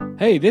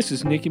Hey, this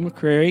is Nikki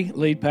McCrary,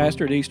 lead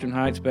pastor at Eastern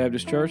Heights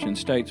Baptist Church in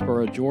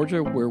Statesboro,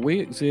 Georgia, where we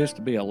exist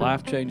to be a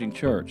life-changing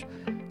church.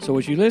 So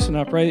as you listen,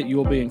 I pray that you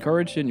will be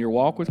encouraged in your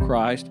walk with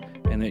Christ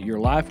and that your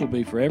life will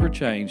be forever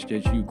changed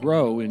as you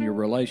grow in your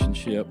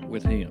relationship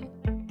with Him.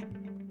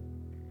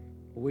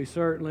 We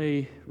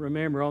certainly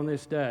remember on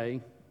this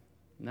day,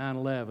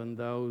 9/11,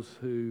 those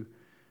who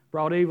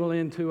brought evil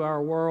into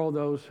our world,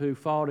 those who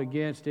fought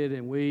against it,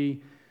 and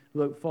we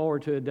look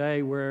forward to a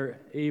day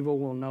where evil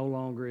will no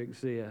longer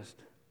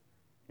exist.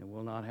 And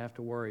we'll not have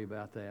to worry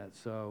about that.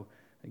 So,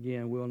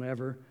 again, we'll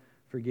never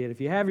forget. If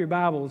you have your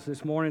Bibles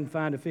this morning,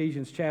 find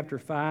Ephesians chapter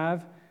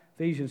 5.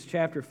 Ephesians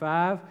chapter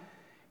 5.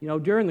 You know,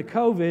 during the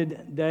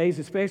COVID days,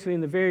 especially in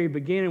the very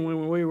beginning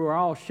when we were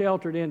all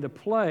sheltered into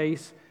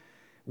place,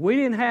 we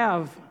didn't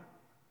have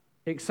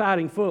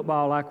exciting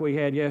football like we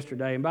had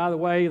yesterday. And by the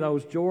way,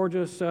 those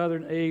Georgia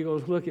Southern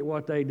Eagles, look at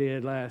what they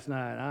did last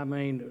night. I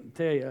mean,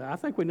 tell you, I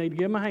think we need to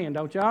give them a hand,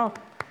 don't y'all?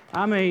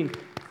 I mean,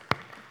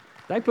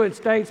 they put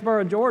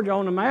Statesboro, Georgia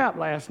on the map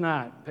last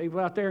night. People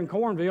out there in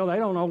Cornville, they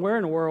don't know where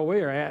in the world we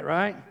are at,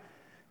 right?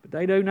 But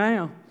they do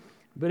now.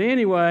 But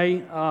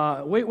anyway,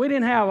 we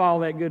didn't have all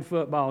that good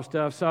football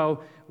stuff,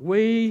 so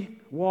we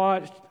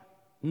watched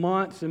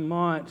months and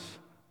months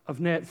of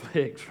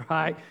Netflix,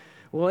 right?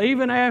 Well,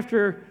 even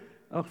after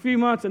a few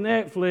months of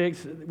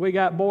Netflix, we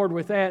got bored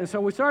with that, and so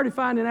we started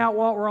finding out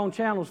what were on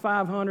channels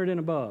 500 and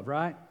above,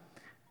 right?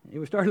 And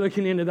we started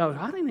looking into those.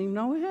 I didn't even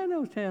know we had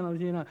those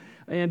channels, you know.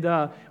 And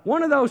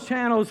one of those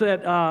channels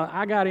that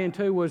I got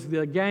into was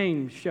the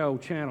game show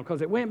channel,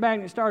 because it went back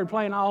and it started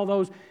playing all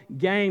those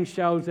game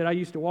shows that I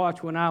used to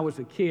watch when I was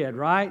a kid,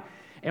 right?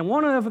 And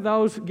one of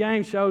those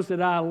game shows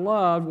that I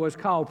loved was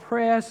called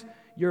Press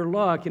Your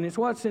Luck, and it's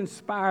what's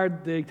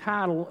inspired the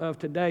title of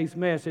today's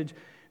message,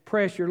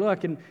 Press Your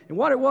Luck. And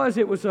what it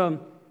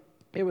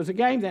was a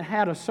game that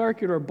had a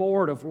circular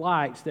board of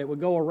lights that would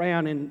go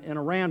around in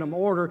a random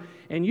order,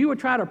 and you would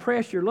try to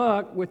press your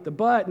luck with the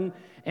button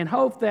and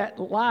hope that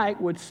light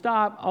would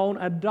stop on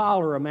a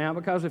dollar amount,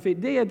 because if it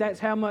did,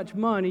 that's how much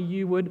money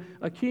you would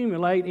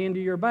accumulate into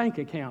your bank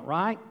account,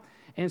 right?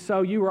 And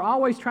so you were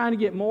always trying to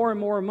get more and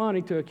more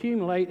money to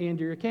accumulate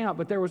into your account.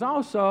 But there was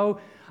also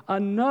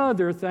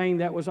another thing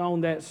that was on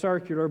that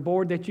circular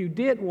board that you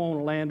didn't want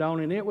to land on,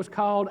 and it was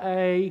called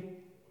a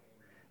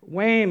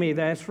whammy.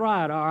 That's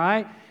right, all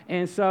right?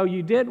 And so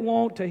you didn't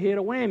want to hit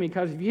a whammy,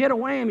 because if you hit a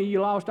whammy, you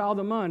lost all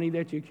the money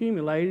that you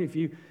accumulated. If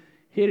you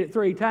hit it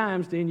 3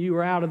 times, then you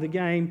were out of the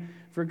game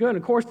for good.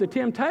 Of course, the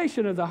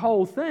temptation of the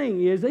whole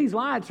thing is these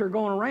lights are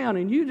going around,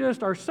 and you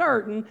just are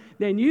certain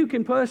that you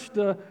can push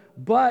the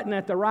button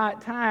at the right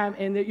time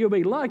and that you'll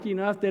be lucky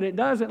enough that it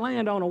doesn't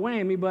land on a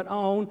whammy but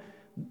on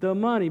the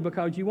money,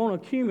 because you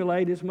want to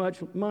accumulate as much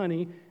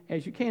money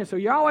as you can. So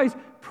you're always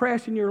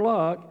pressing your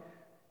luck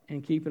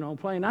and keeping on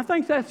playing. I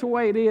think that's the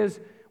way it is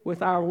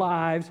with our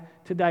lives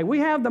today. We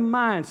have the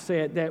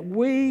mindset that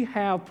we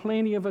have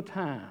plenty of a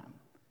time.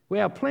 We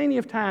have plenty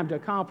of time to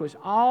accomplish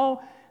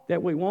all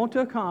that we want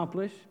to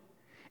accomplish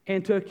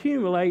and to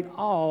accumulate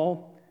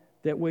all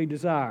that we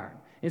desire.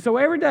 And so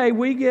every day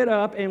we get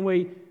up and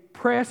we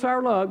press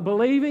our luck,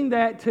 believing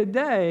that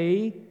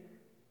today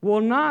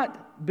will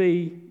not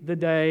be the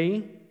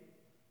day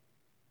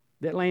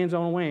that lands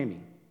on a whammy,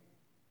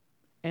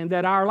 and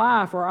that our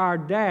life or our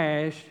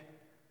dash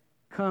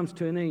comes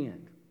to an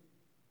end.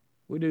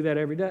 We do that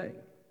every day.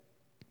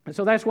 And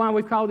so that's why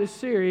we've called this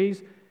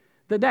series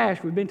The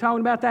Dash. We've been talking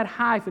about that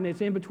hyphen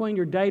that's in between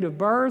your date of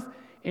birth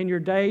and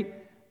your date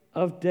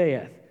of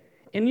death.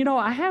 And you know,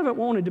 I haven't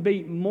wanted to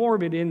be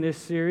morbid in this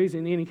series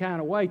in any kind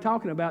of way,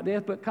 talking about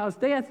death, because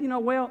death, you know,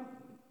 well,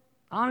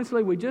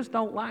 honestly, we just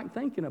don't like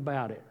thinking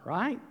about it,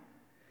 right?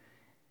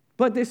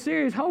 But this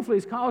series hopefully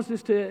has caused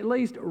us to at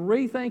least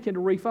rethink and to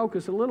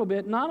refocus a little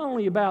bit, not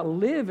only about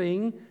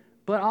living,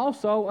 but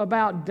also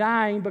about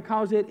dying,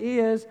 because it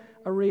is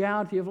a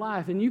reality of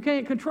life. And you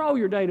can't control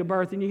your date of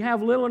birth, and you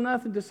have little or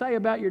nothing to say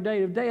about your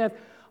date of death.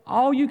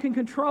 All you can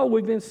control,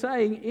 we've been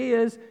saying,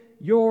 is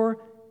your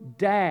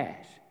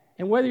dash.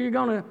 And whether you're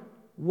going to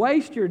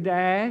waste your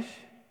dash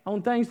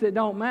on things that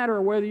don't matter,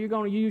 or whether you're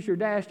going to use your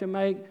dash to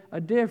make a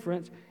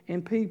difference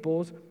in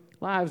people's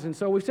lives. And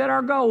so we set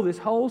our goal, this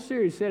whole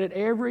series, set it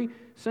every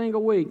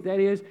single week. That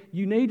is,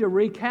 you need to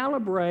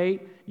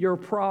recalibrate your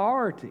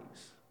priorities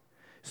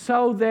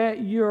so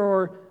that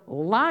your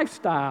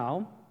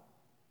lifestyle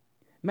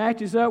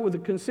matches up with the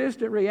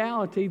consistent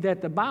reality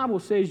that the Bible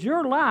says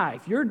your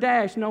life, your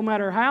dash, no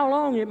matter how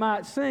long it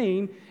might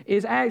seem,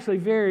 is actually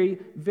very,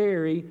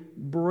 very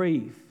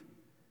brief.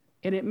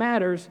 And it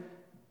matters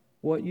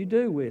what you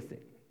do with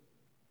it.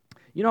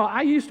 You know,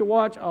 I used to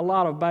watch a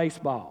lot of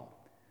baseball.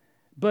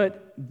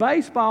 But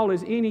baseball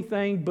is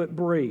anything but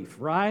brief,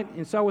 right?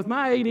 And so with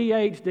my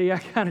ADHD, I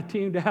kind of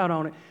tuned out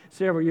on it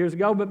several years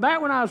ago. But back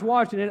when I was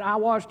watching it, I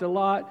watched a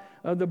lot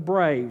of the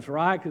Braves,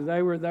 right? Because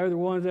they're the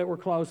ones that were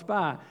close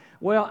by.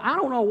 Well, I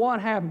don't know what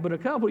happened, but a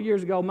couple of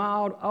years ago,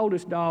 my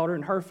oldest daughter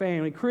and her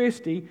family,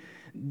 Christy,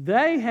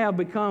 They have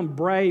become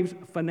Braves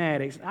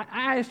fanatics.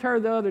 I asked her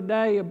the other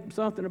day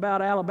something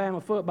about Alabama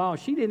football.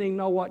 She didn't even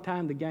know what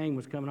time the game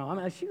was coming on.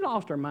 I mean, she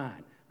lost her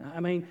mind. I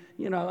mean,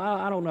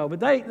 I don't know. But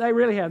they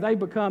really have. They've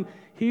become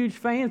huge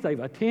fans. They've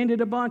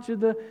attended a bunch of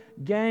the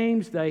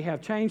games. They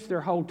have changed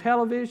their whole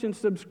television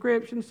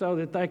subscription so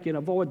that they can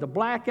avoid the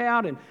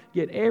blackout and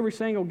get every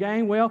single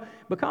game. Well,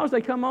 because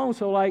they come on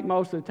so late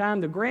most of the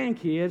time, the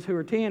grandkids who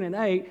are 10 and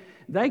 8,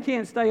 they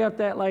can't stay up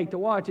that late to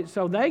watch it.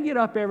 So they get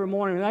up every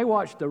morning and they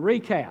watch the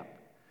recap.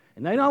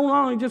 And they don't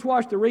only just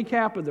watch the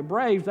recap of the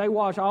Braves, they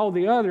watch all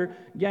the other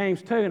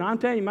games too. And I'm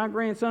telling you, my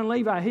grandson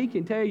Levi, he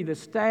can tell you the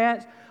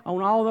stats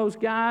on all those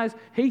guys.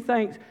 He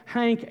thinks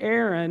Hank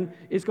Aaron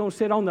is going to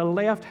sit on the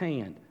left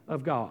hand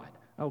of God,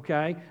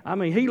 okay? I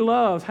mean, he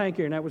loves Hank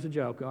Aaron. That was a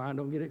joke, all right?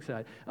 Don't get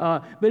excited.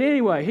 But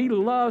anyway, he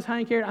loves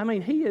Hank Aaron. I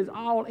mean, he is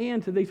all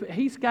into these.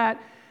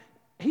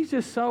 He's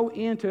just so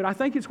into it. I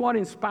think it's what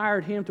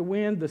inspired him to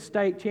win the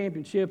state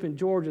championship in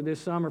Georgia this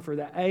summer for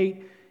the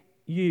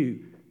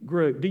 8U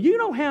group. Do you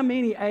know how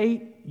many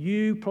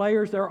 8U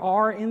players there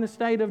are in the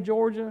state of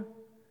Georgia?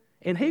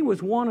 And he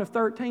was one of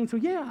 13. So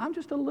yeah, I'm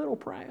just a little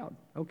proud,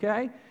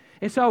 okay?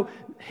 And so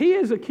he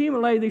has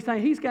accumulated these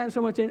things. He's gotten so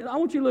much in it. I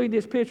want you to look at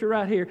this picture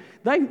right here.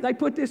 They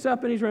put this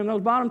up in his room.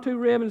 Those bottom 2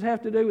 ribbons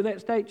have to do with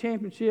that state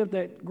championship,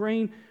 that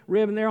green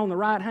ribbon there on the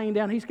right hanging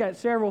down. He's got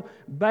several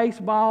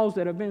baseballs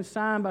that have been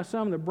signed by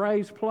some of the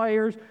Braves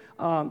players.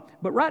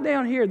 But right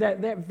down here,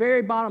 that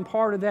very bottom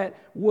part of that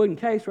wooden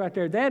case right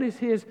there, that is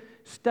his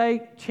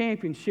state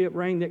championship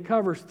ring that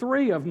covers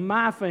 3 of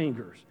my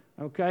fingers,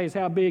 okay, is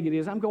how big it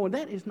is. I'm going,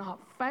 that is not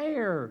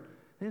fair.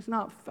 It's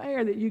not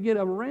fair that you get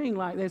a ring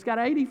like that. It's got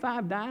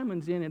 85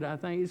 diamonds in it, I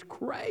think. It's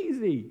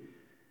crazy.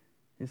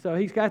 And so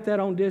he's got that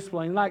on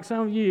display. And like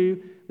some of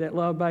you that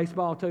love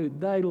baseball too,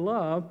 they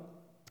love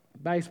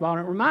baseball.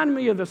 And it reminded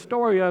me of the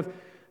story of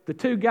the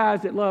 2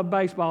 guys that love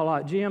baseball a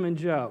lot, Jim and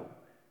Joe.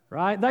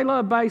 Right? They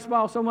loved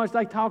baseball so much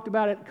they talked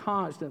about it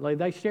constantly.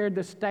 They shared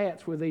the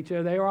stats with each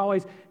other. They were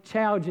always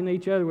challenging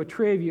each other with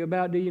trivia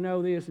about, do you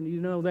know this and do you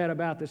know that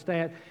about the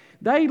stats.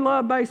 They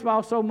loved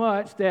baseball so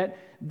much that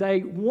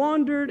they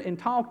wondered and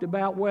talked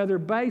about whether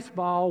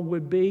baseball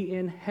would be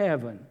in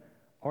heaven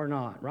or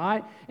not,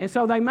 right? And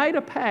so they made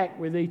a pact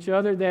with each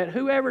other that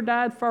whoever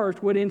died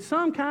first would in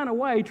some kind of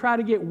way try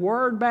to get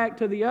word back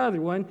to the other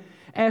one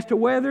as to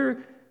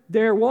whether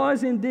there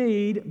was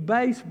indeed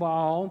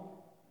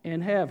baseball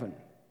in heaven.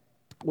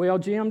 Well,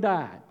 Jim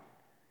died.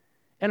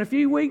 And a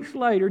few weeks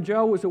later,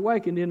 Joe was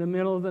awakened in the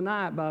middle of the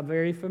night by a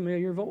very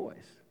familiar voice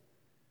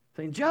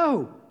saying,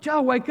 Joe,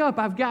 wake up.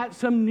 I've got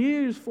some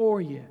news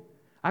for you.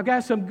 I've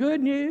got some good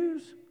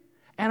news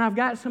and I've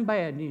got some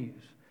bad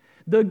news.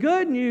 The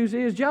good news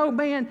is, Joe,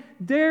 man,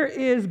 there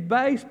is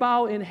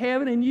baseball in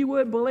heaven and you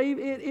wouldn't believe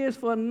it is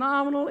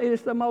phenomenal. It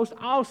is the most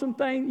awesome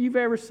thing you've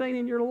ever seen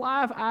in your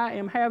life. I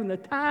am having the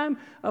time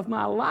of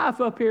my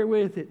life up here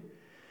with it.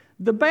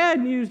 The bad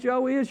news,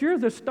 Joe, is you're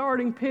the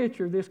starting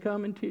pitcher this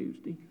coming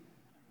Tuesday.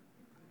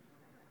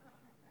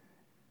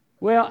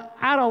 Well,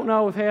 I don't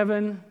know if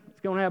heaven is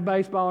going to have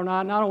baseball or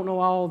not, and I don't know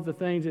all of the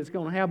things it's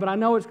going to have, but I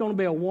know it's going to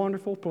be a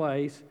wonderful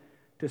place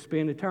to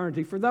spend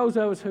eternity for those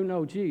of us who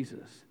know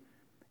Jesus.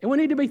 And we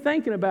need to be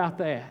thinking about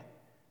that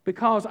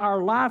because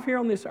our life here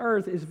on this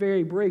earth is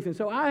very brief. And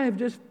so I have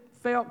just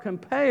felt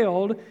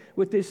compelled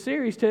with this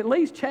series to at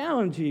least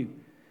challenge you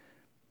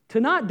to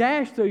not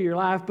dash through your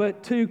life,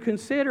 but to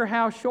consider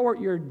how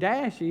short your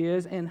dash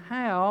is and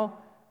how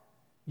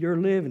you're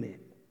living it.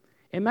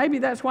 And maybe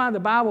that's why the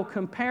Bible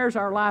compares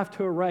our life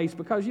to a race,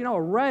 because, a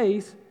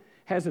race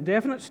has a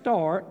definite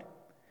start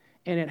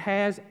and it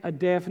has a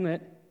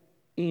definite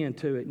end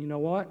to it. You know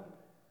what?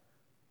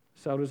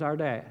 So does our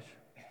dash.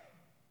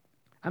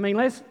 I mean,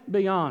 let's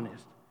be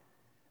honest.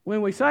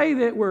 When we say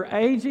that we're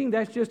aging,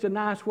 that's just a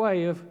nice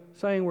way of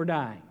saying we're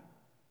dying.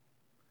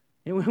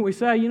 And when we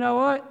say, you know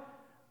what?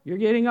 You're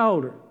getting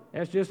older.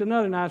 That's just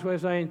another nice way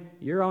of saying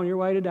you're on your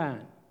way to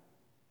dying.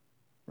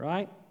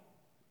 Right?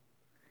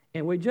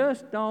 And we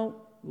just don't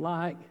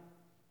like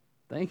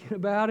thinking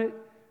about it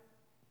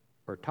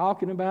or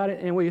talking about it.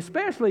 And we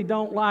especially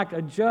don't like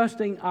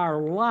adjusting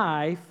our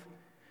life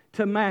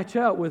to match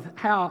up with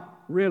how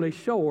really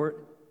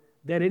short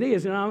that it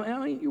is. And I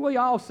mean, we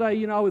all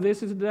say,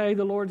 this is the day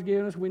the Lord's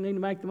given us. We need to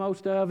make the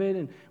most of it.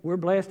 And we're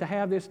blessed to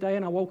have this day.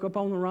 And I woke up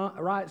on the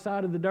right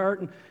side of the dirt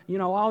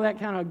and, all that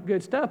kind of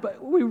good stuff.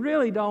 But we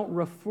really don't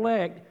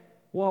reflect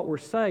what we're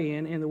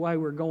saying in the way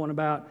we're going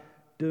about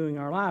doing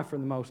our life for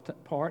the most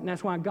part. And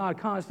that's why God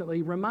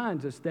constantly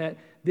reminds us that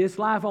this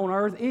life on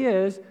earth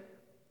is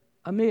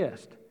a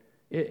mist.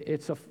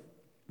 It's a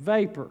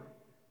vapor.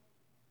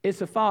 It's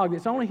a fog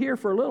that's only here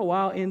for a little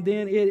while, and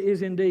then it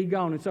is indeed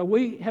gone. And so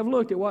we have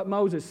looked at what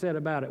Moses said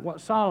about it, what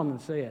Solomon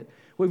said.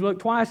 We've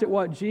looked twice at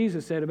what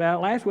Jesus said about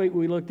it. Last week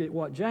we looked at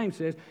what James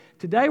says.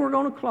 Today we're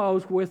going to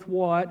close with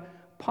what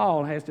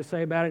Paul has to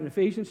say about it in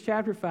Ephesians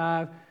chapter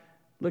 5.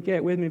 Look at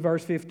it with me,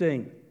 verse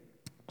 15.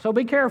 So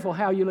be careful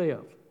how you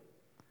live.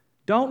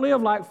 Don't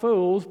live like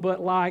fools, but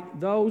like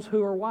those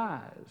who are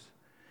wise.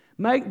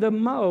 Make the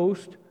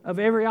most of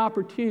every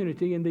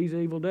opportunity in these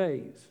evil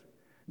days.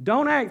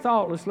 Don't act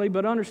thoughtlessly,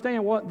 but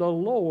understand what the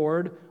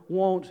Lord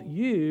wants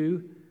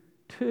you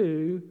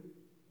to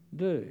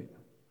do.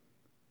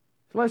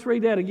 So let's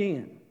read that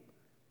again.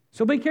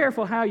 So be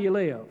careful how you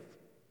live.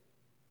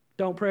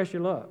 Don't press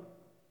your luck.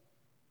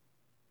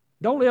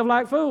 Don't live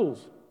like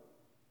fools.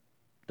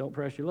 Don't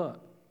press your luck.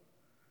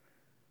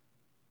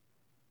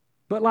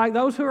 But like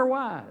those who are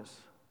wise,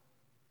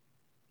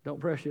 don't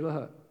press your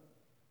luck.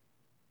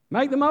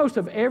 Make the most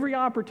of every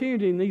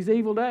opportunity in these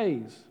evil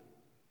days.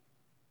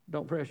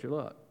 Don't press your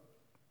luck.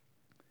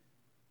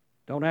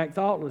 Don't act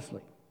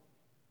thoughtlessly.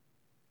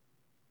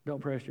 Don't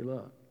press your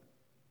luck.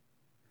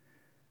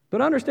 But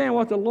understand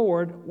what the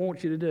Lord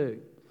wants you to do.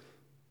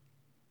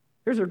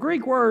 There's a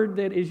Greek word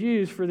that is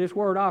used for this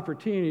word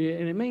opportunity,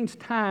 and it means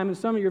time, and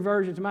some of your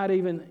versions might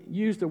even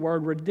use the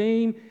word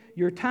redeem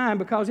your time,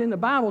 because in the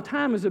Bible,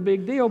 time is a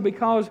big deal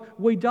because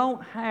we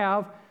don't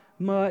have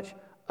much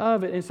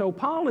of it. And so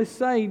Paul is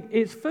saying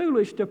it's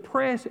foolish to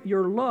press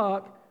your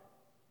luck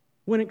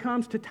when it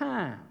comes to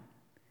time.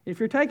 If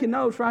you're taking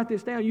notes, write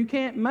this down. You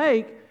can't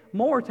make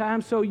more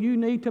time, so you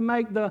need to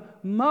make the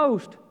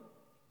most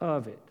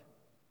of it.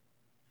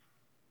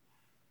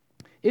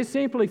 It's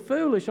simply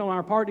foolish on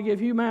our part to give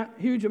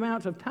huge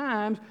amounts of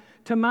time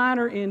to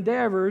minor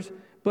endeavors,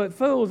 but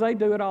fools, they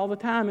do it all the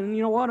time. And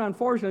you know what?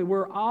 Unfortunately,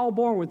 we're all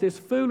born with this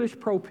foolish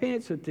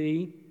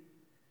propensity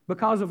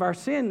because of our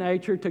sin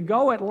nature to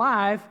go at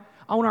life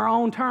on our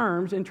own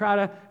terms and try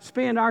to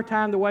spend our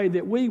time the way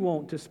that we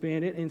want to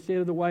spend it instead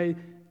of the way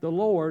the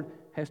Lord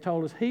has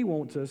told us He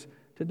wants us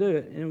to do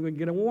it. And we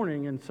get a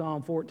warning in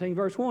Psalm 14,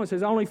 verse 1. It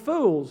says, only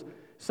fools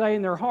say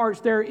in their hearts,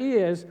 there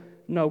is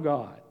no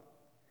God.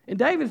 And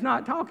David's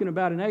not talking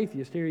about an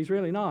atheist here. He's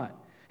really not.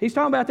 He's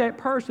talking about that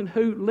person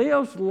who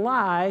lives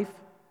life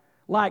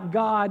like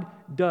God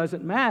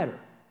doesn't matter.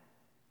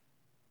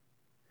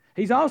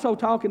 He's also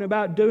talking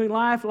about doing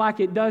life like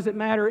it doesn't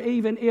matter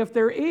even if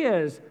there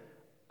is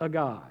a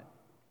God.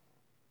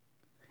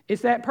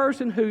 It's that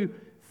person who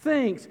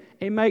thinks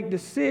and makes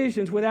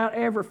decisions without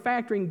ever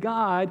factoring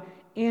God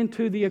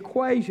into the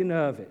equation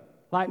of it.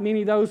 Like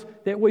many of those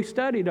that we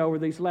studied over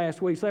these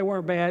last weeks. They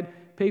weren't bad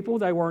people.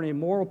 They weren't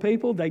immoral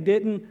people. They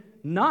didn't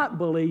not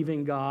believe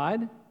in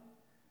God.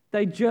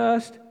 They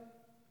just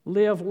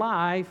live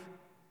life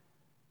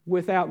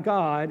without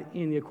God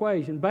in the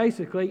equation.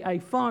 Basically, a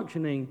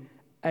functioning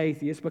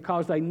atheist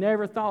because they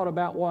never thought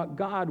about what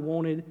God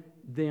wanted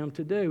them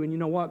to do. And you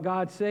know what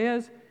God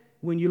says?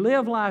 When you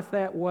live life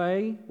that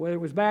way, whether it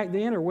was back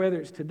then or whether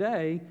it's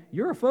today,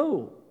 you're a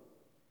fool.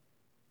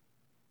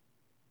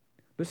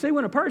 But see,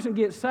 when a person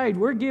gets saved,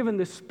 we're given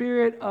the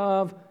spirit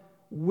of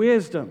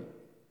wisdom,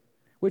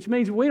 which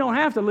means we don't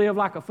have to live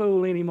like a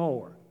fool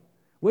anymore.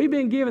 We've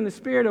been given the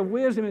spirit of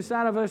wisdom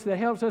inside of us that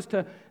helps us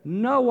to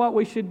know what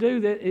we should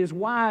do that is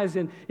wise,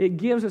 and it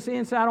gives us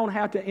insight on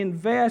how to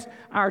invest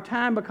our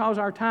time because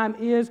our time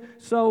is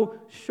so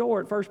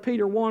short. 1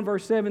 Peter 1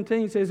 verse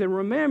 17 says, and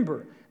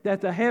remember that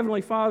the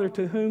Heavenly Father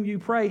to whom you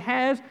pray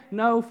has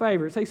no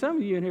favorite. See, some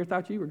of you in here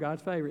thought you were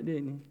God's favorite,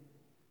 didn't you?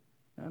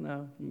 I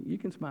know. You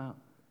can smile.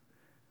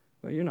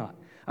 Well, you're not.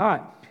 All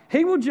right.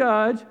 He will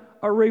judge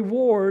or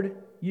reward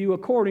you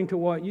according to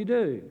what you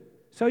do.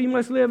 So you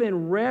must live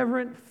in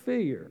reverent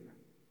fear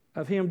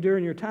of Him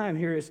during your time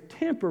here as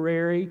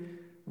temporary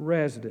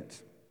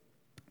residents.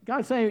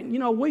 God's saying,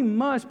 we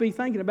must be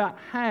thinking about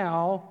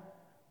how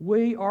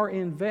we are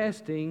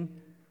investing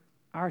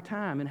our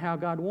time and how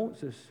God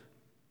wants us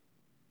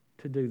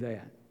to do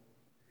that.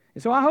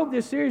 And so I hope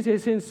this series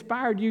has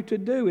inspired you to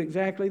do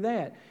exactly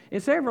that.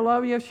 And several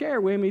of you have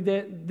shared with me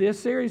that this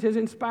series has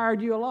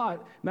inspired you a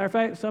lot. Matter of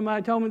fact,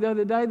 somebody told me the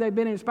other day they've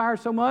been inspired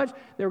so much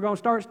they were going to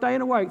start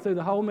staying awake through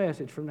the whole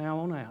message from now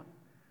on out.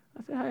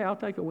 I said, hey, I'll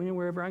take a win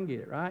wherever I can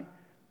get it, right?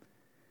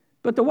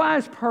 But the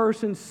wise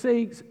person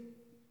seeks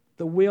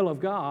the will of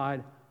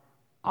God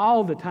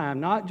all the time,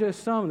 not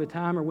just some of the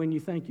time or when you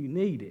think you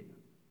need it.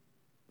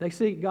 They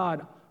seek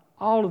God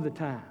all of the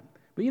time.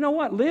 But you know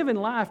what? Living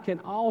life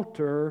can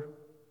alter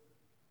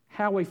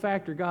how we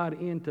factor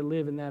God into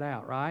living that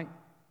out, right?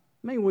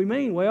 I mean, we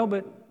mean well,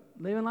 but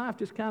living life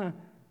just kind of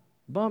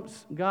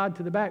bumps God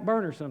to the back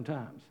burner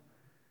sometimes.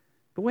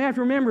 But we have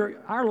to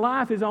remember our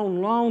life is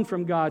on loan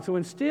from God. So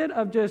instead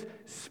of just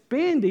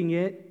spending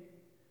it,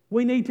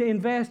 we need to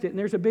invest it. And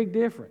there's a big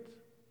difference.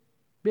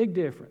 Big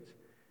difference.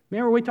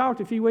 Remember, we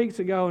talked a few weeks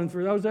ago, and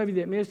for those of you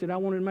that missed it, I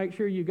wanted to make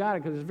sure you got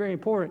it because it's very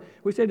important.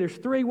 We said there's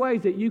 3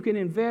 ways that you can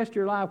invest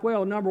your life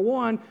well. Number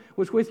 1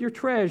 was with your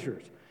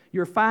treasures,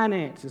 your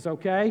finances,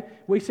 okay?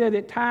 We said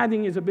that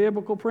tithing is a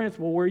biblical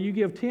principle where you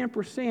give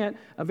 10%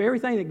 of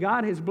everything that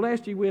God has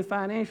blessed you with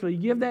financially.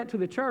 You give that to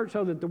the church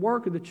so that the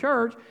work of the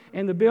church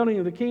and the building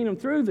of the kingdom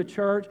through the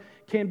church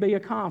can be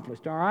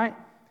accomplished, all right?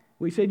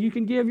 We said you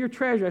can give your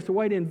treasure. That's the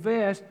way to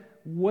invest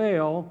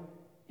well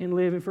in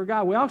living for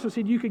God. We also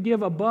said you could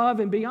give above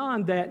and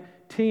beyond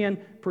that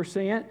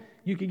 10%.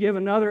 You could give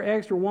another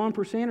extra 1%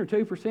 or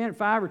 2%,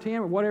 5 or 10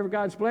 or whatever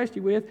God's blessed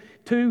you with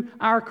to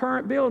our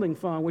current building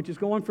fund, which is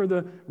going for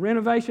the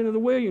renovation of the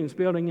Williams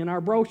building. In our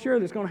brochure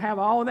that's going to have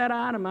all of that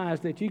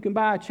itemized, that you can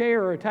buy a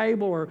chair or a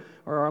table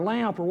or a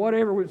lamp or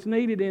whatever is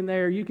needed in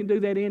there. You can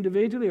do that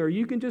individually, or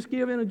you can just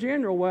give in a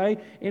general way,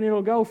 and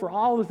it'll go for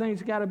all the things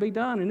that got to be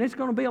done. And it's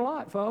going to be a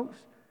lot, folks.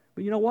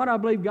 But you know what? I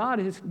believe God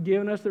has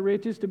given us the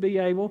riches to be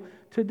able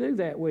to do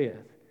that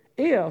with,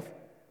 if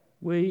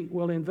we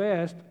will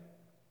invest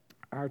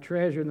our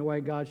treasure in the way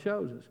God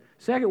shows us.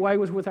 Second way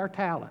was with our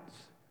talents.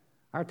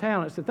 Our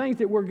talents, the things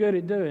that we're good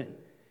at doing.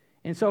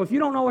 And so if you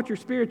don't know what your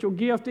spiritual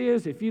gift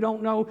is, if you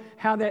don't know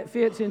how that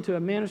fits into a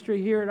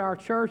ministry here at our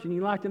church and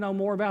you'd like to know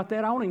more about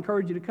that, I want to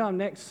encourage you to come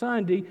next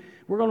Sunday.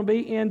 We're going to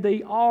be in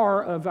the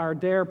R of our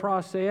DARE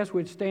process,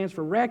 which stands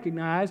for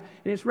recognize,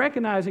 and it's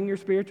recognizing your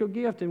spiritual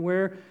gift and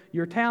where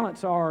your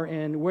talents are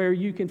and where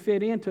you can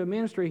fit into a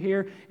ministry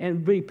here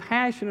and be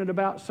passionate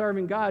about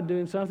serving God,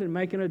 doing something,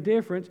 making a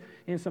difference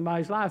in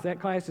somebody's life.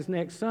 That class is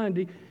next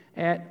Sunday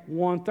at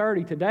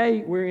 1:30.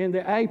 Today, we're in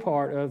the A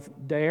part of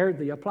DARE,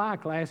 the Apply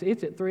class.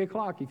 It's at 3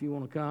 o'clock if you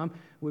want to come.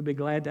 We'd be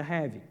glad to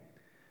have you.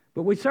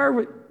 But we serve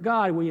with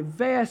God. We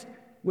invest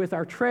with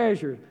our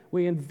treasure.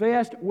 We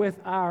invest with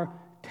our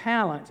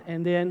talents.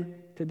 And then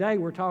today,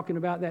 we're talking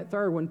about that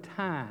third one,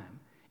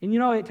 time. And you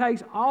know, it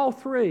takes all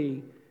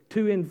three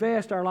to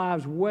invest our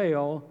lives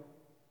well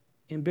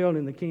in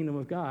building the kingdom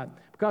of God.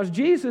 Because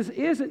Jesus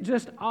isn't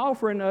just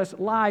offering us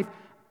life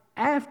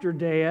after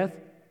death.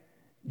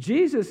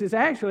 Jesus is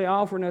actually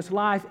offering us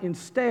life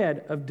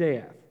instead of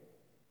death,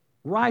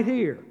 right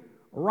here,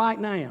 right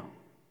now,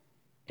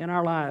 in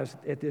our lives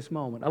at this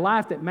moment. A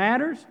life that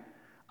matters,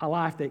 a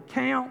life that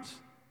counts,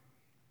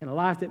 and a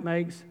life that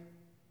makes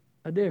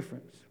a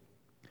difference.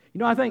 You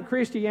know, I think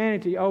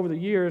Christianity over the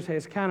years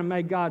has kind of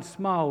made God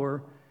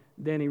smaller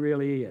than He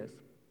really is.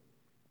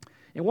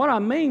 And what I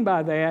mean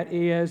by that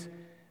is,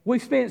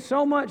 we've spent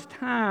so much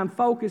time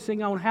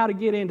focusing on how to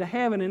get into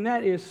heaven, and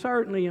that is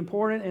certainly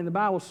important, and the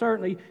Bible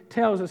certainly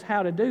tells us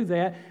how to do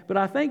that. But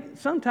I think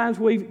sometimes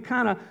we've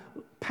kind of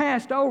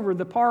passed over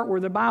the part where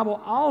the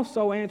Bible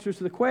also answers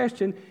the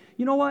question,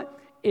 you know what?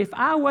 If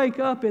I wake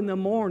up in the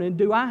morning,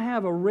 do I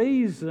have a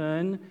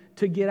reason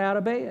to get out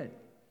of bed?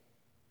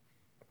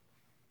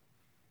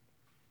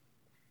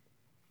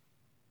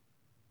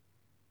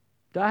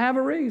 Do I have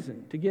a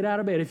reason to get out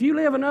of bed? If you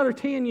live another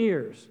 10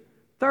 years,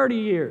 30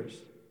 years,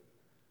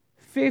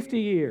 50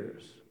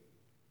 years,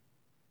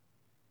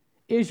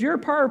 is your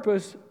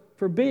purpose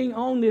for being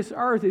on this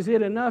earth, is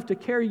it enough to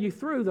carry you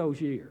through those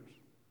years?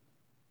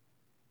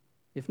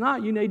 If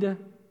not, you need to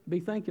be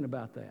thinking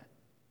about that.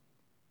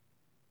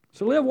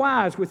 So live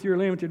wise with your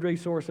limited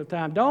resource of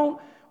time. Don't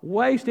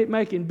waste it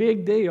making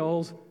big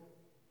deals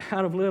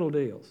out of little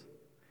deals.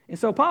 And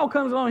so Paul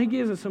comes along, he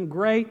gives us some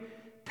great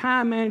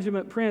time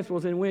management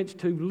principles in which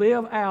to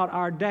live out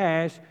our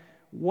dash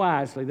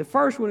wisely. The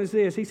first one is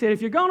this. He said,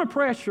 if you're going to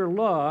press your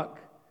luck,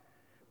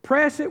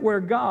 press it where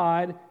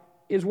God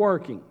is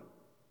working.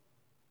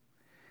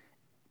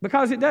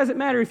 Because it doesn't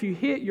matter if you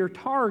hit your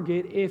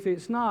target if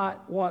it's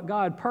not what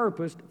God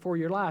purposed for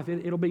your life.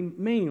 It'll be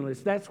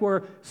meaningless. That's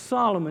where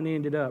Solomon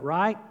ended up,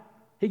 right?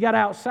 He got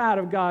outside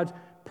of God's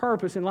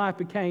purpose and life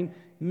became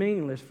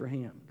meaningless for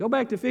him. Go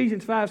back to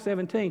Ephesians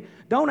 5:17.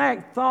 Don't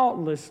act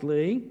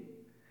thoughtlessly,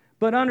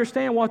 but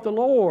understand what the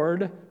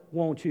Lord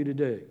wants you to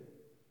do.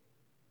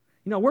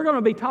 You know, we're going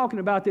to be talking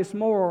about this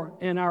more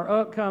in our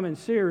upcoming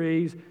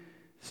series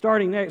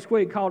starting next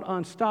week called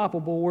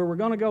Unstoppable, where we're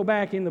going to go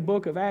back in the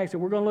book of Acts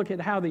and we're going to look at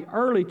how the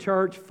early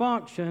church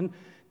functioned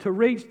to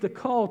reach the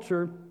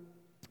culture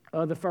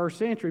of the first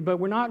century. But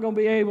we're not going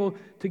to be able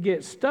to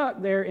get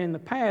stuck there in the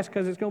past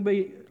because it's going to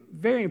be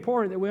very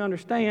important that we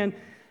understand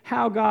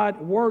how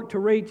God worked to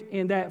reach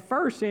in that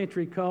first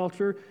century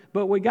culture,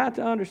 but we got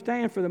to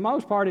understand for the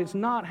most part it's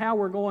not how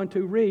we're going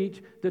to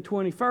reach the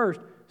 21st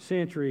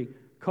century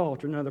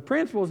culture. Now the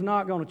principle is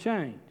not going to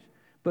change,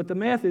 but the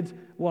methods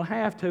will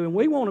have to, and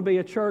we want to be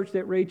a church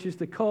that reaches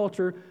the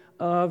culture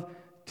of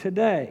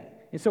today.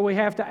 And so we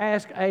have to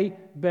ask a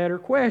better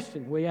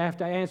question. We have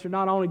to answer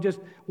not only just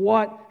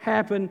what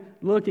happened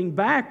looking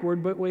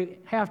backward, but we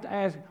have to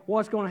ask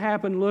what's going to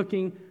happen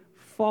looking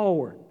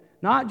forward.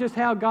 Not just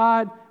how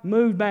God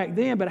moved back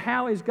then, but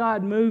how is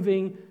God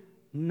moving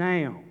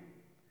now?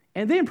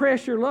 And then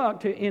press your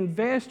luck to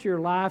invest your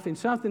life in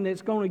something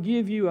that's going to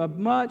give you a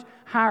much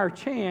higher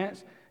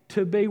chance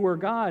to be where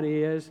God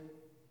is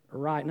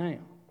right now.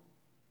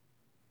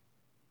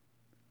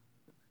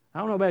 I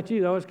don't know about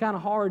you, though. It's kind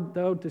of hard,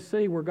 though, to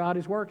see where God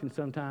is working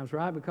sometimes,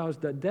 right? Because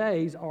the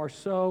days are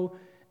so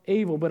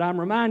evil. But I'm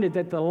reminded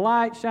that the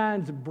light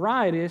shines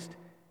brightest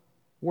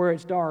where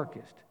it's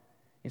darkest.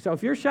 And so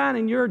if you're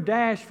shining your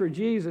dash for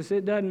Jesus,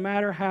 it doesn't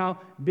matter how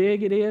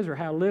big it is or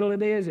how little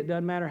it is. It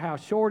doesn't matter how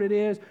short it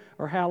is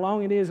or how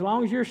long it is. As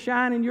long as you're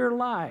shining your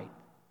light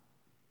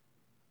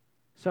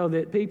so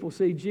that people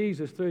see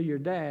Jesus through your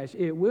dash,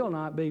 it will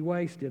not be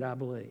wasted, I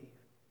believe.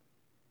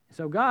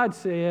 So God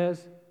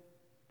says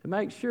to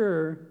make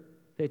sure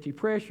that you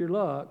press your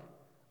luck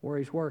where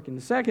He's working.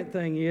 The second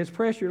thing is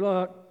press your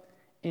luck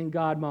in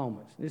God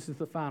moments. This is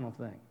the final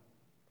thing.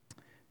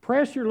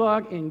 Press your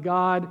luck in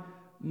God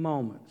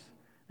moments.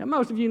 Now,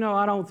 most of you know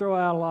I don't throw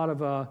out a lot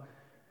of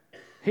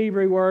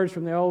Hebrew words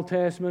from the Old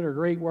Testament or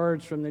Greek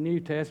words from the New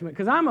Testament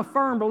because I'm a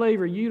firm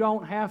believer you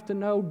don't have to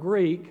know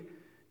Greek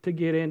to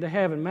get into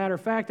heaven. Matter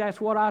of fact, that's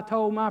what I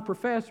told my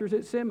professors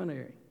at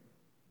seminary.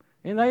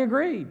 And they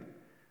agreed.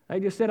 They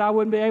just said I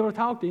wouldn't be able to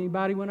talk to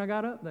anybody when I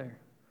got up there.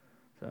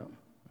 So,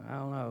 I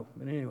don't know.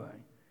 But anyway.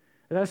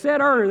 As I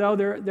said earlier,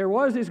 though, there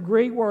was this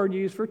Greek word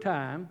used for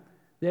time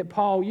that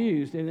Paul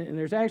used. And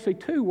there's actually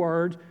two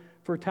words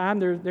for time.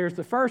 There's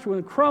the first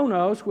one,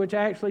 chronos, which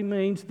actually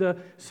means the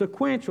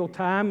sequential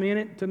time,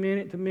 minute to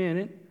minute to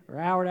minute, or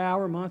hour to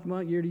hour, month to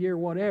month, year to year,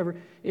 whatever.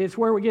 It's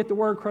where we get the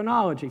word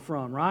chronology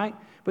from, right?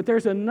 But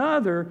there's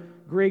another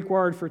Greek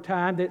word for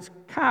time that's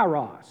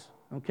kairos,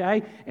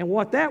 okay? And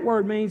what that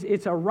word means,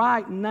 it's a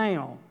right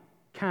now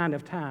kind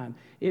of time.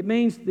 It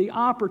means the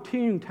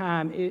opportune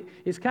time.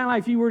 It's kind of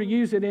like if you were to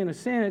use it in a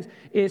sentence,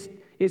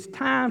 it's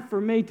time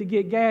for me to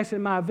get gas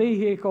in my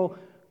vehicle,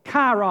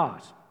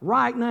 kairos,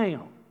 right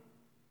now.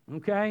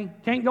 Okay?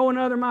 Can't go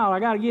another mile. I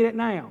got to get it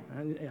now.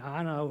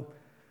 I know.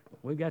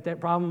 We've got that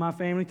problem in my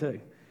family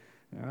too.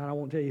 I don't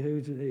want to tell you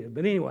whose it is.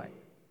 But anyway.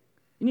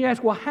 And you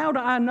ask, well, how do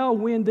I know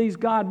when these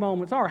God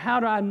moments are? How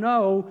do I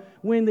know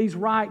when these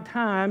right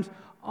times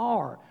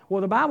are?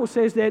 Well, the Bible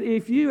says that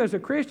if you as a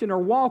Christian are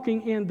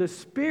walking in the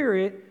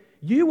Spirit,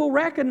 you will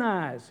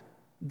recognize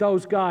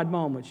those God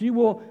moments. You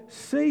will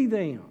see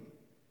them.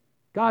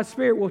 God's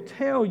Spirit will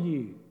tell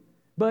you.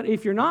 But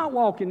if you're not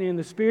walking in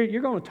the Spirit,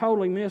 you're going to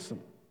totally miss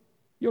them.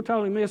 You'll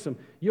totally miss them.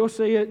 You'll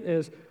see it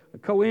as a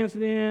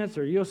coincidence,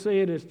 or you'll see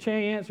it as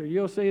chance, or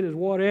you'll see it as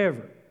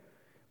whatever.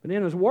 But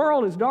in a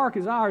world as dark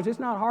as ours, it's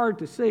not hard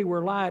to see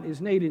where light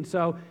is needed.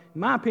 So,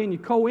 in my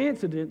opinion,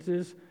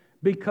 coincidences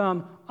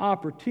become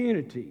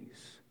opportunities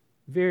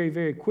very,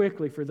 very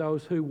quickly for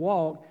those who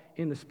walk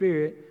in the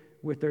Spirit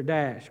with their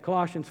dash.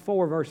 Colossians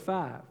 4, verse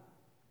 5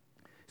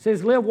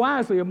 says, live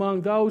wisely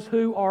among those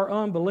who are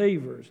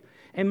unbelievers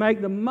and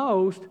make the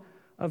most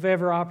of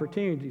every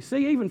opportunity.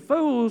 See, even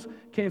fools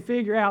can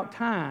figure out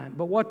time,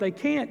 but what they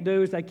can't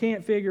do is they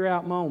can't figure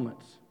out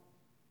moments.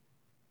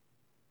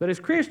 But as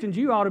Christians,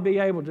 you ought to be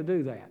able to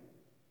do that.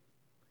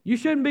 You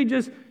shouldn't be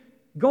just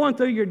going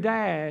through your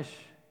dash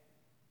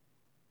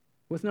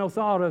with no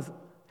thought of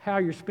how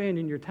you're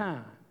spending your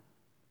time.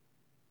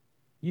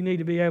 You need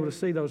to be able to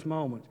see those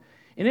moments.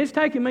 And it's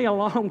taken me a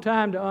long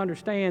time to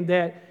understand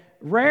that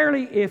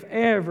rarely, if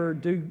ever,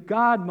 do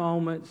God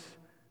moments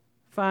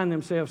find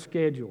themselves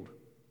scheduled.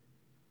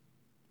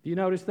 Do you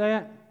notice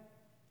that?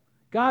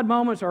 God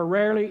moments are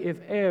rarely,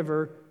 if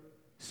ever,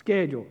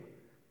 scheduled.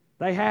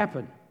 They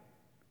happen.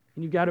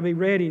 And you've got to be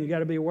ready and you've got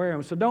to be aware of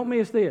them. So don't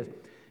miss this.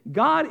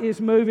 God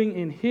is moving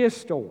in His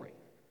story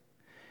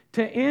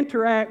to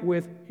interact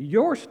with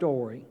your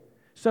story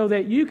so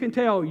that you can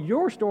tell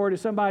your story to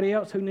somebody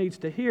else who needs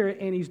to hear it.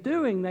 And He's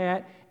doing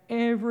that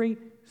every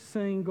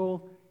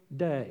single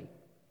day.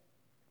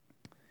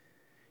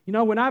 You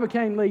know, when I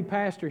became lead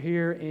pastor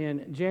here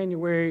in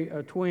January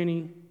of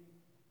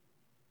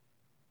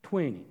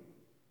 2020,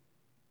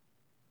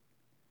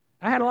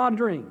 I had a lot of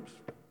dreams.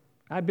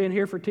 I'd been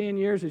here for 10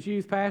 years as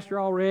youth pastor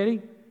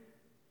already.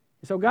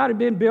 So God had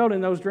been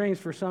building those dreams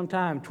for some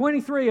time.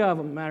 23 of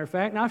them, matter of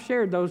fact. And I've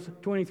shared those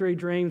 23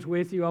 dreams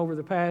with you over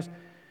the past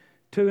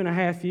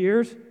 2.5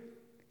 years.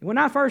 When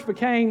I first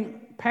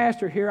became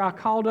pastor here, I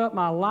called up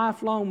my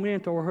lifelong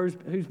mentor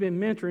who's been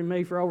mentoring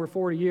me for over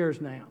 40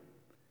 years now.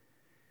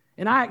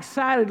 And I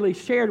excitedly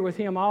shared with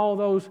him all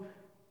those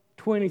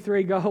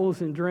 23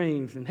 goals and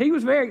dreams. And he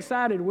was very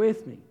excited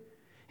with me.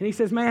 And he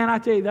says, man, I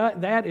tell you,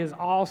 that is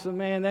awesome,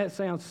 man. That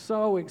sounds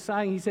so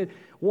exciting. He said,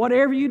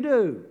 whatever you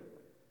do,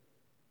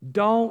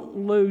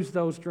 don't lose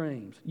those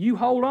dreams. You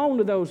hold on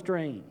to those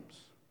dreams.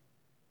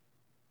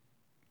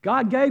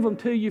 God gave them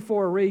to you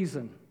for a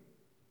reason.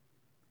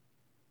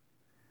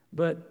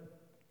 But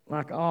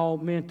like all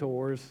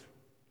mentors,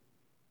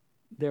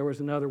 there was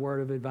another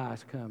word of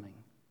advice coming.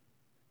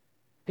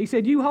 He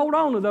said, you hold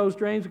on to those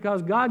dreams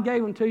because God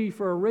gave them to you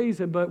for a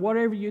reason, but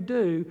whatever you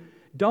do,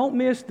 don't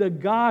miss the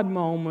God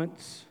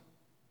moments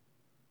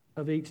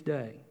of each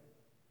day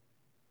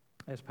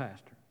as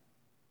pastor.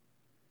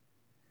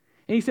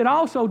 And he said,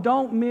 also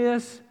don't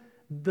miss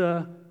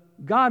the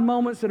God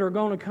moments that are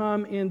going to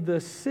come in the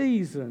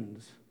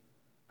seasons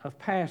of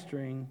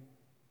pastoring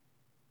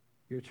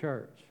your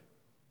church.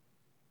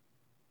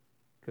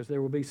 Because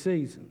there will be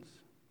seasons.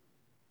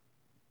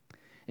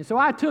 And so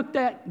I took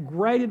that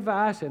great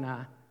advice and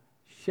I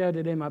shoved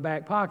it in my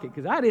back pocket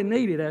because I didn't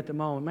need it at the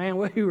moment. Man,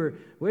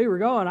 we were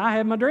going. I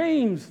had my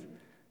dreams,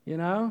 you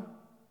know.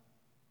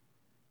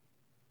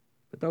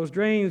 But those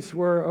dreams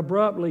were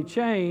abruptly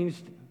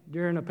changed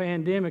during a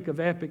pandemic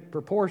of epic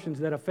proportions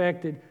that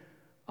affected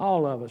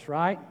all of us,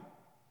 right?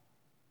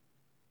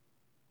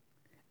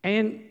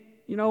 And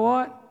you know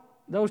what?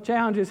 Those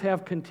challenges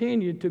have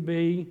continued to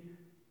be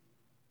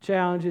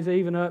challenges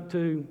even up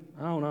to,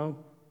 I don't know,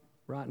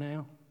 right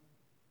now,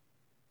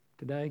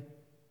 today.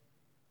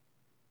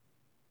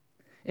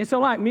 And so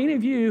like many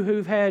of you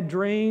who've had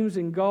dreams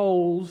and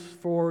goals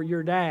for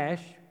your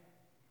dash,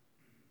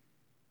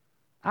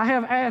 I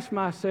have asked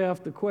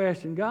myself the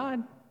question,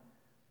 God,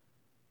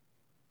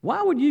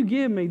 why would you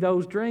give me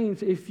those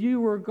dreams if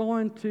you were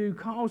going to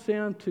cause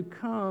them to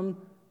come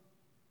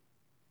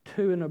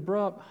to an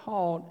abrupt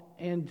halt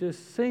and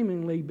just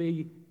seemingly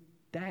be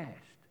dashed?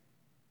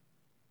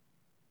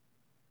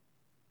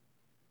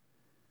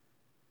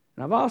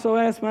 And I've also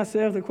asked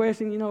myself the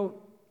question,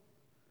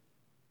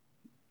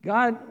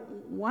 God,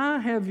 why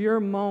have your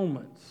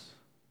moments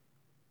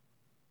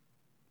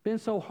been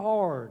so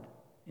hard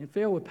and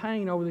filled with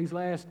pain over these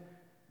last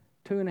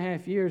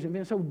 2.5 years and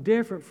been so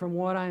different from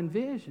what I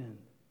envisioned?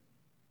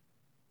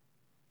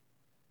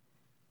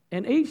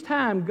 And each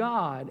time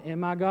God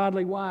and my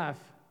godly wife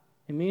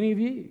and many of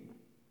you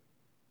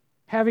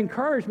have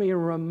encouraged me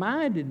and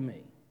reminded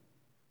me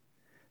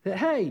that,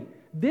 hey,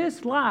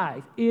 this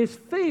life is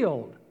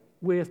filled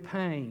with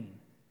pain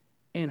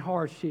and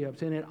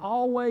hardships, and it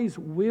always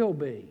will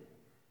be.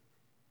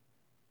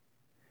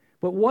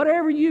 But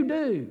whatever you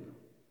do,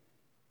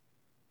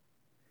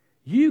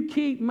 you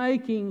keep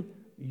making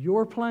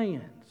your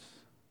plans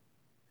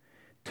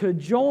to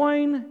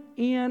join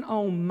in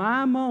on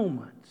my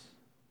moments,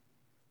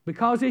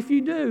 because if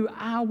you do,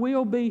 I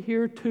will be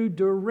here to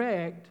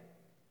direct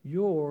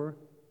your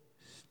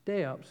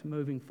steps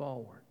moving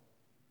forward.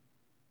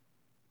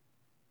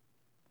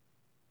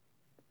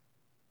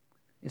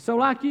 And so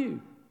like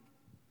you,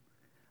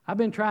 I've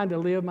been trying to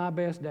live my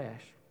best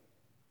dash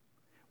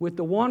with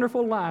the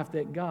wonderful life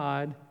that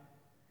God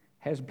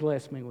has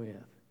blessed me with,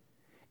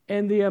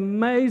 and the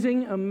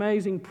amazing,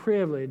 amazing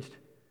privilege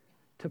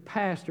to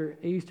pastor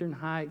Eastern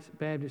Heights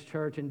Baptist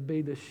Church and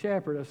be the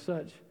shepherd of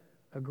such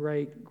a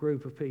great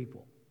group of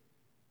people.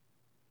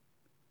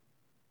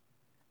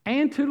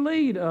 And to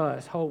lead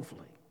us,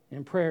 hopefully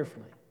and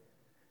prayerfully,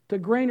 to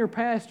greener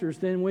pastures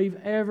than we've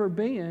ever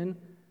been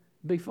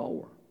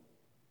before.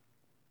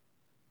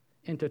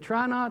 And to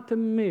try not to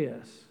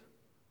miss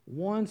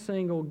one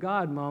single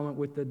God moment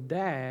with the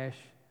dash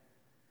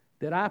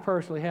that I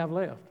personally have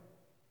left.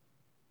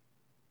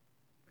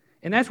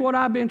 And that's what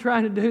I've been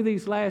trying to do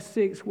these last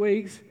 6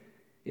 weeks,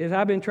 is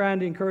I've been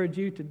trying to encourage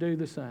you to do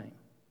the same.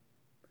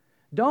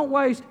 Don't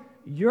waste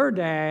your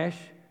dash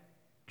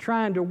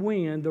trying to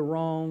win the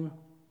wrong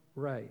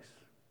race.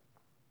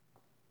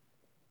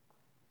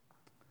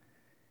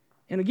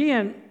 And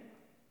again,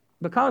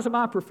 because of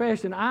my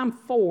profession, I'm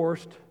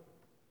forced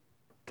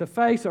to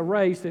face a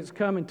race that's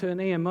coming to an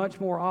end much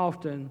more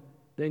often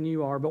than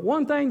you are. But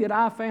one thing that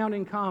I found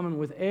in common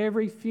with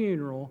every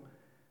funeral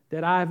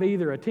that I've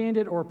either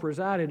attended or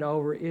presided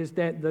over is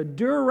that the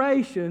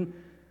duration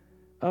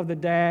of the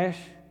dash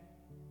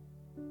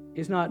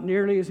is not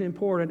nearly as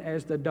important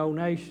as the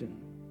donation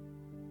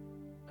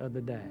of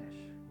the dash.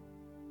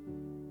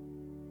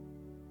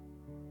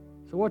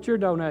 So what's your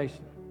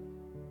donation?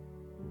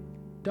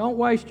 Don't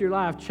waste your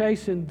life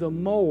chasing the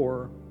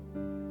more.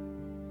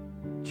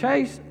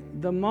 Chase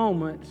the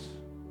moments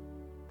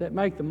that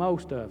make the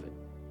most of it.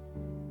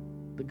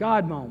 The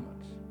God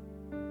moments.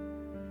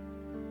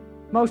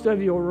 Most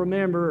of you will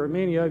remember, or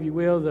many of you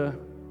will, the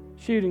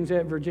shootings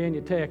at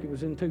Virginia Tech. It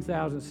was in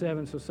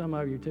 2007, so some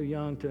of you are too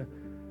young to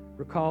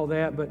recall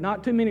that. But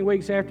not too many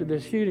weeks after the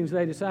shootings,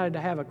 they decided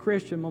to have a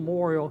Christian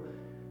memorial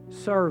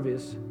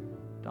service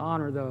to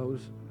honor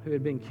those who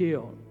had been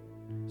killed.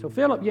 So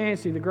Philip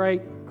Yancey, the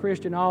great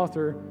Christian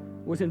author,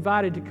 was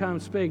invited to come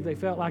speak. They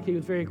felt like he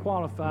was very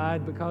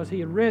qualified because he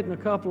had written a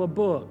couple of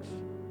books.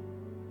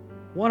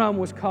 One of them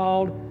was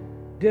called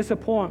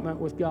Disappointment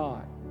with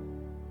God.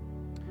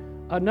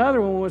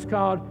 Another one was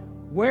called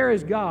Where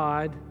is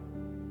God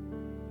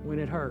When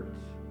It Hurts?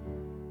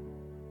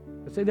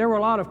 But see, there were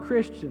a lot of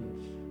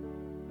Christians,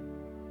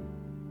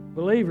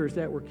 believers,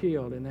 that were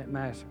killed in that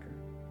massacre.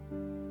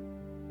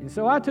 And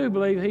so I too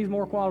believe he's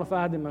more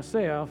qualified than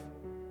myself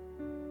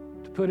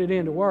to put it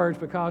into words,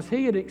 because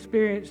he had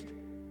experienced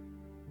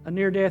a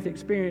near-death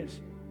experience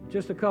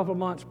just a couple of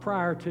months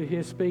prior to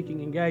his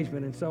speaking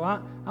engagement. And so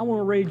I want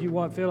to read you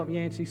what Philip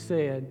Yancey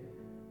said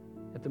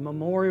at the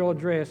memorial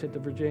address at the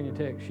Virginia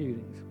Tech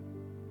shootings.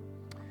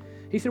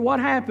 He said, "What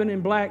happened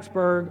in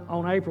Blacksburg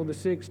on April the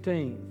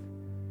 16th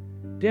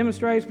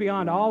demonstrates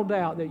beyond all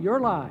doubt that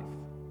your life,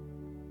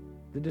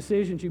 the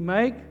decisions you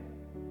make,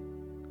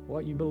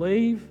 what you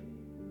believe,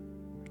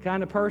 the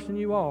kind of person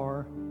you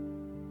are,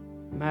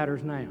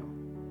 matters now.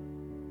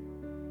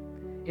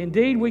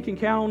 Indeed, we can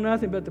count on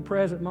nothing but the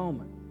present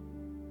moment.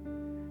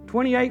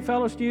 28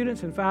 fellow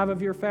students and 5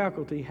 of your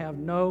faculty have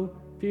no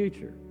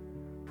future.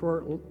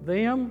 For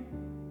them,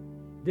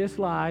 this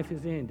life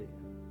is ended."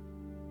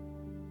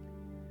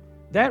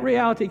 That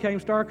reality came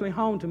starkly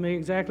home to me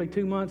exactly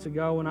 2 months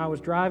ago when I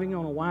was driving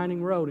on a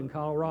winding road in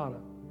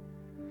Colorado.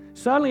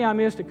 Suddenly, I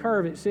missed a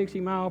curve at 60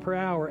 miles per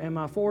hour, and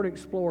my Ford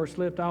Explorer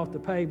slipped off the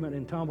pavement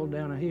and tumbled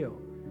down a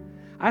hill.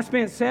 I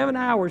spent 7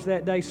 hours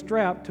that day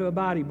strapped to a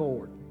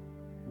bodyboard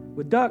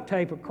with duct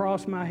tape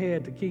across my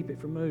head to keep it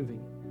from moving.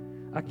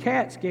 A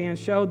CAT scan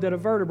showed that a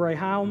vertebrae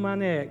high on my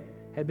neck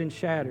had been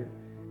shattered,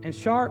 and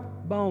sharp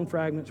bone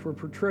fragments were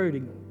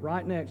protruding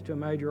right next to a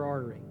major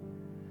artery.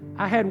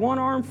 I had one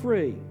arm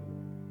free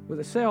with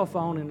a cell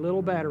phone and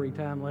little battery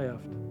time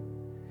left.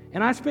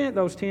 And I spent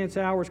those tense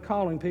hours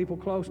calling people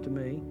close to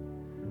me,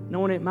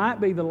 knowing it might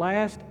be the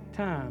last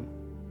time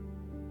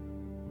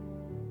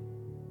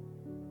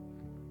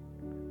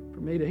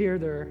for me to hear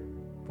their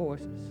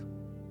voices.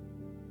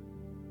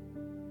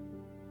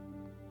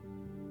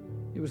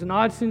 It was an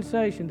odd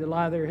sensation to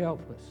lie there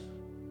helpless,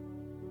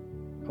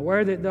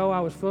 aware that though I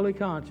was fully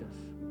conscious,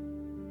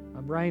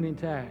 my brain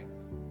intact,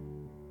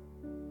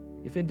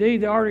 if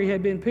indeed the artery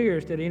had been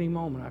pierced, at any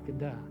moment I could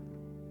die.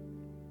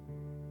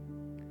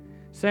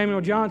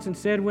 Samuel Johnson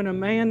said, when a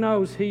man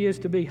knows he is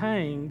to be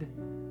hanged,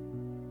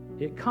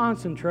 it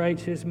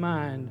concentrates his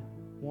mind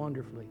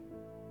wonderfully.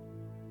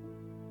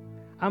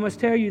 I must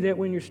tell you that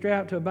when you're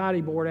strapped to a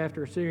bodyboard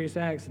after a serious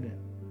accident,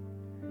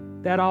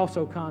 that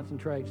also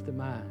concentrates the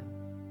mind.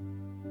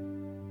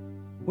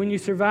 When you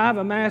survive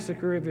a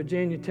massacre at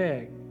Virginia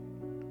Tech,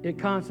 it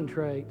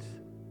concentrates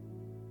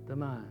the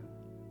mind.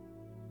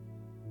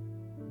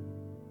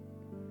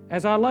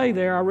 As I lay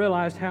there, I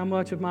realized how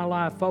much of my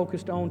life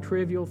focused on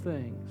trivial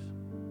things.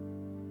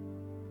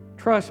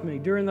 Trust me,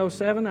 during those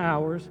 7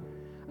 hours,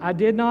 I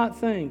did not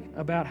think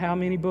about how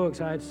many books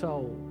I had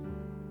sold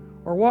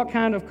or what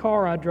kind of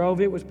car I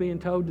drove. It was being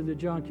towed to the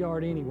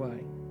junkyard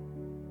anyway,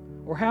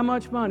 or how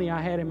much money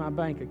I had in my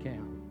bank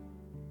account.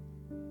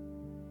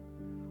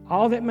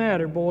 All that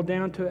mattered boiled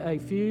down to a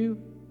few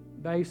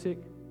basic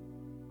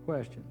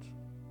questions.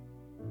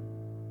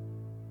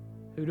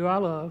 Who do I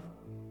love?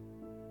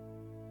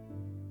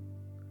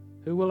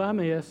 Who will I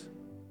miss?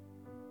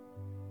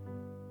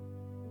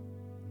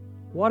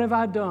 What have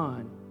I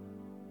done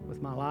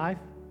with my life?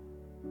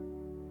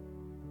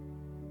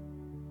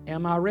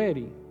 Am I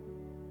ready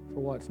for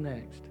what's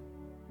next?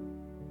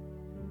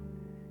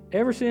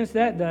 Ever since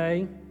that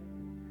day,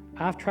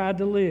 I've tried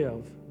to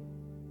live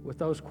with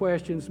those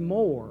questions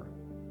more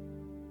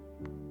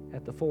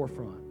at the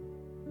forefront.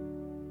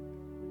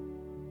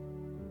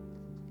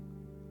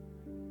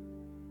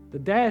 The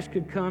dash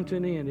could come to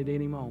an end at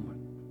any moment.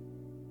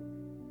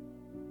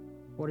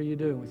 What are you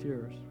doing with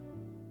yours?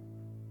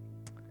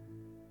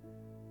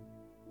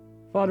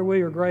 Father,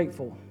 we are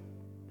grateful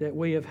that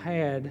we have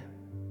had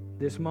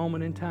this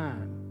moment in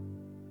time,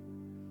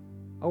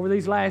 over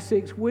these last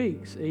 6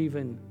 weeks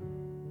even,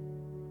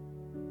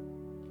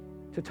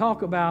 to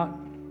talk about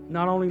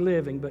not only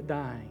living but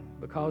dying,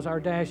 because our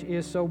dash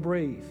is so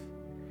brief.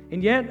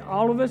 And yet,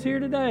 all of us here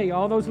today,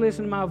 all those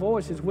listening to my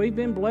voices, we've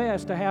been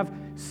blessed to have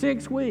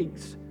 6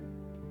 weeks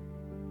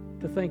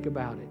to think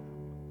about it.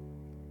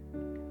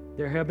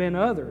 There have been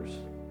others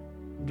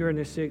during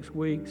the 6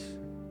 weeks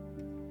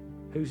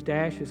whose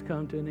dash has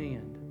come to an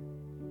end.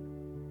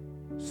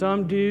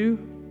 Some due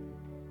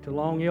to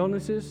long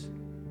illnesses,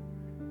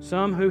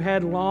 some who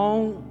had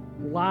long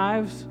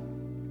lives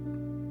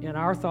in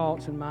our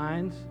thoughts and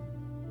minds,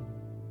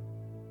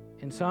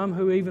 and some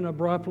who even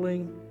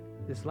abruptly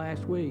this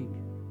last week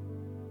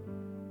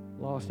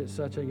lost at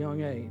such a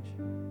young age.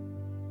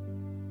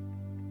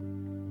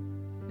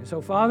 And so,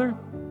 Father,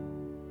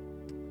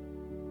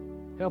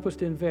 help us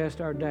to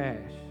invest our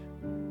dash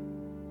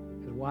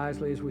as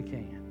wisely as we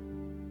can,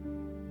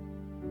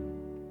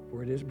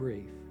 for it is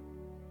brief.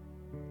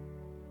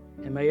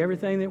 And may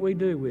everything that we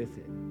do with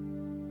it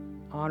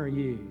honor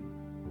you.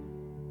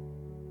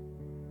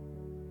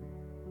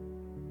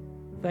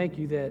 Thank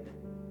you that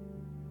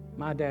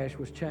my dash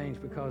was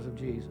changed because of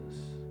Jesus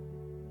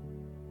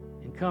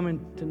and coming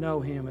to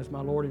know Him as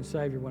my Lord and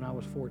Savior when I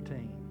was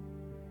 14.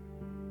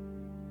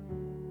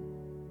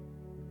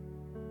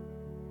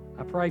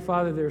 I pray,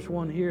 Father, there's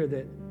one here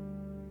that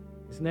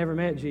has never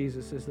met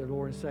Jesus as their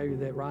Lord and Savior,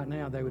 that right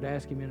now they would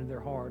ask Him into their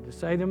heart to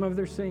save them of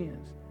their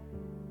sins,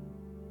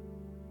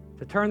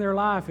 to turn their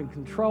life and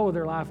control of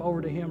their life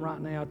over to Him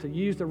right now, to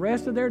use the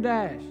rest of their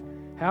dash,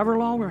 however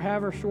long or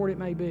however short it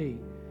may be,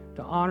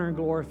 to honor and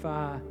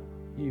glorify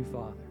you,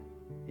 Father,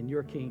 in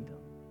your kingdom.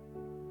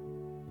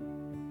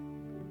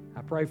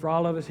 I pray for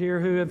all of us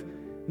here who have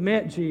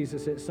met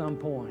Jesus at some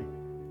point,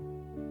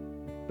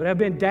 but have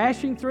been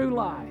dashing through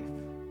life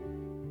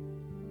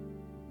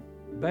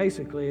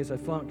basically as a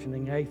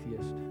functioning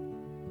atheist,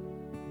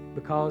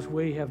 because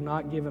we have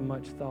not given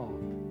much thought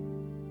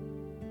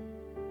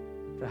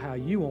to how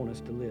you want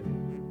us to live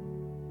it.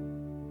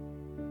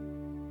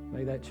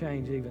 May that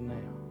change even now.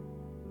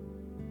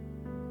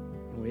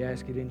 And we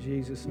ask it in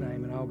Jesus'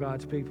 name. And all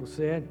God's people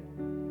said,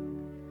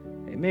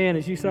 amen.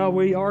 As you saw,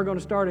 we are going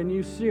to start a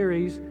new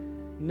series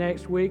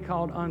next week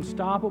called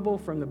Unstoppable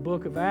from the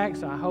book of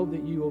Acts. I hope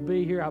that you will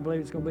be here. I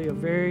believe it's going to be a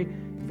very,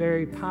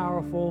 very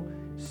powerful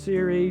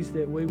series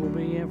that we will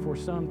be in for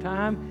some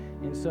time.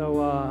 And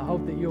so I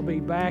hope that you'll be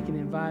back and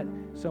invite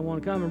someone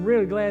to come. I'm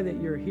really glad that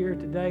you're here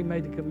today,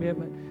 made the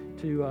commitment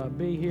to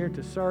be here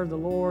to serve the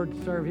Lord,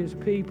 to serve His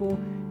people,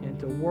 and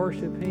to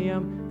worship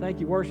Him. Thank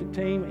you, worship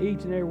team,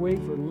 each and every week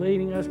for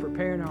leading us,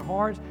 preparing our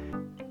hearts.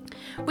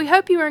 We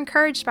hope you were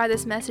encouraged by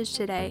this message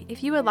today.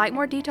 If you would like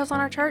more details on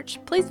our church,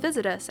 please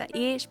visit us at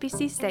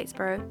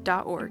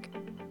ehbcstatesboro.org.